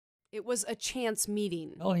It was a chance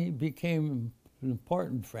meeting. Well, he became an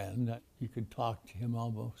important friend. That you could talk to him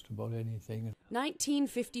almost about anything.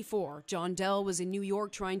 1954, John Dell was in New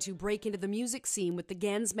York trying to break into the music scene with the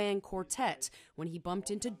Gamsmen quartet when he bumped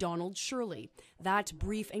into Donald Shirley. That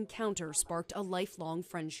brief encounter sparked a lifelong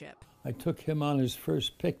friendship. I took him on his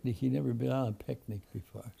first picnic. He'd never been on a picnic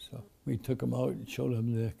before, so we took him out and showed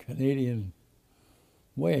him the Canadian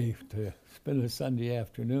way to spend a Sunday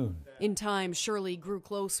afternoon. In time, Shirley grew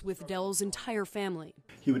close with Dell's entire family.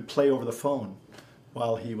 He would play over the phone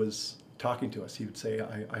while he was talking to us. He would say,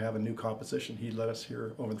 I have a new composition. He'd let us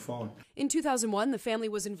hear over the phone. In 2001, the family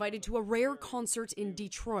was invited to a rare concert in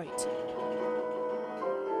Detroit.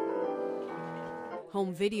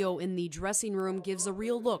 Home video in the dressing room gives a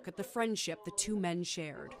real look at the friendship the two men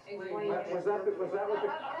shared.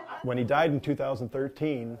 When he died in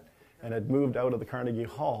 2013 and had moved out of the Carnegie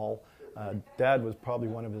Hall, Dad was probably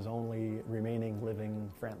one of his only remaining living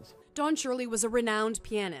friends. Don Shirley was a renowned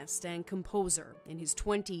pianist and composer. In his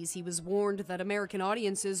 20s, he was warned that American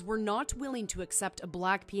audiences were not willing to accept a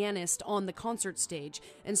black pianist on the concert stage,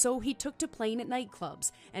 and so he took to playing at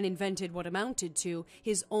nightclubs and invented what amounted to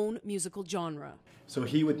his own musical genre. So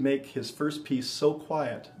he would make his first piece so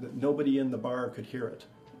quiet that nobody in the bar could hear it.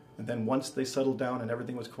 And then once they settled down and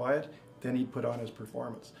everything was quiet, then he'd put on his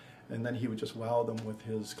performance. And then he would just wow them with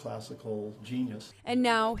his classical genius. And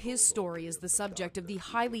now his story is the subject of the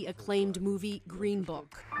highly acclaimed movie Green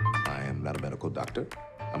Book. I am not a medical doctor.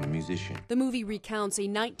 I'm a musician. The movie recounts a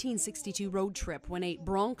 1962 road trip when a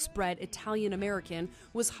Bronx-bred Italian-American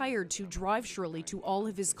was hired to drive Shirley to all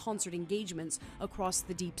of his concert engagements across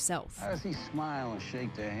the Deep South. How does he smile and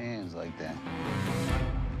shake their hands like that?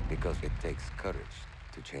 Because it takes courage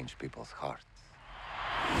to change people's hearts.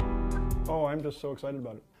 Oh, I'm just so excited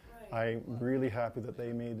about it. I'm really happy that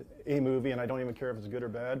they made a movie, and I don't even care if it's good or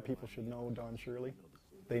bad. People should know Don Shirley.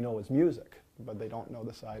 They know his music, but they don't know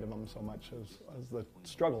the side of him so much as the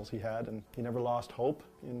struggles he had, and he never lost hope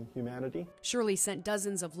in humanity. Shirley sent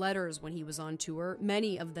dozens of letters when he was on tour,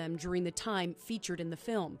 many of them during the time featured in the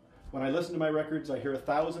film. When I listen to my records, I hear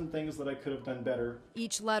 1,000 things that I could have done better.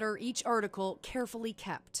 Each letter, each article, carefully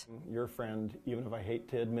kept. Your friend, even if I hate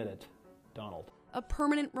to admit it, Donald. A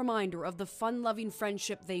permanent reminder of the fun-loving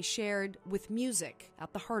friendship they shared with music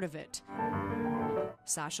at the heart of it.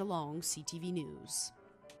 Sasha Long, CTV News.